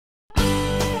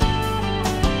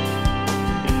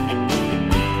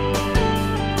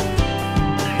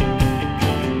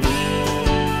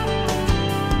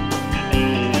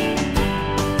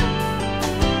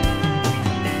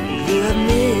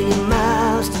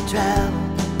travel.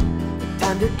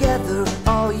 Time to gather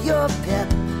all your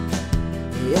pep,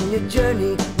 and your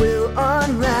journey will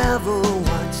unravel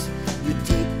once you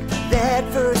take that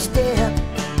first step.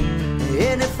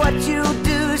 And if what you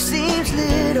do seems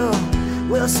little,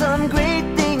 well, some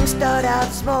great things start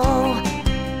out small.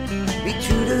 Be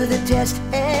true to the test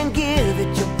and give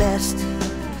it your best.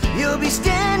 You'll be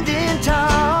standing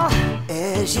tall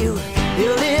as you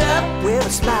build it up with a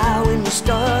smile when you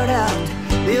start out.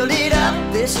 Build it up,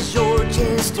 this is your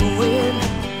chance to win.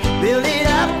 Build it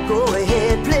up, go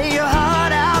ahead, play your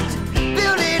heart out.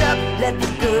 Build it up, let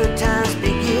the good times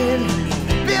begin.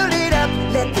 Build it up,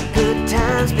 let the good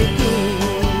times begin.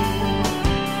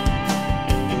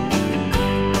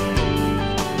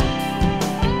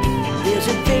 There's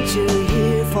adventure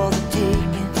here for the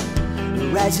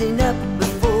taking, rising up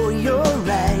before your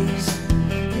eyes.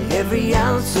 Every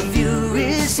ounce of you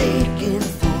is aching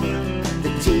for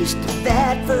the taste of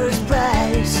that first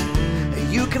prize.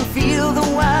 You can feel the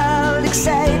wild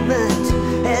excitement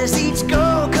as each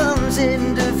goal comes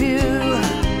into view.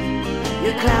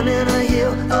 You're climbing a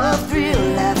hill of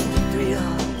thrill after thrill,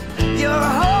 your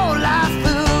whole life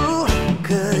through.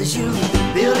 'Cause you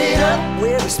build it up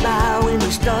with a smile when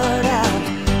you start out.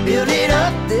 Build it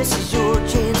up, this is your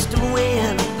chance to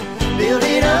win. Build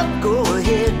it up, go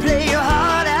ahead, play your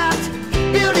heart out.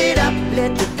 Build it up,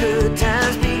 let the good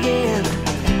times begin.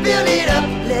 Build it up,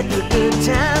 let the good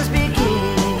times begin.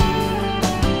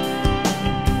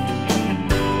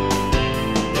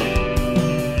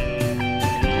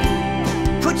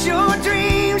 Put your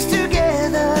dreams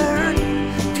together,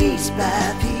 piece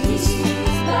by piece.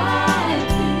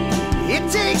 It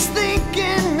takes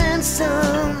thinking and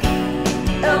some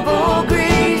elbow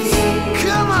grease.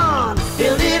 Come on,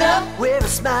 build it up with a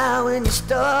smile when you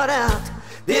start out.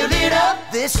 Build it up,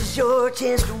 this is your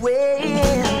chance to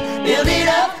win. Build it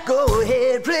up, go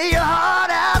ahead, play your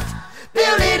heart out.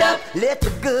 Build it up, let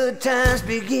the good times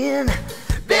begin.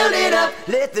 Build it up,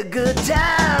 let the good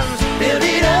times. Build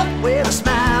it up with a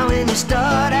smile when you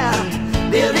start out.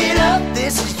 Build it up,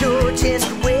 this is your chance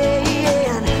to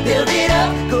win. Build it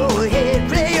up, go ahead,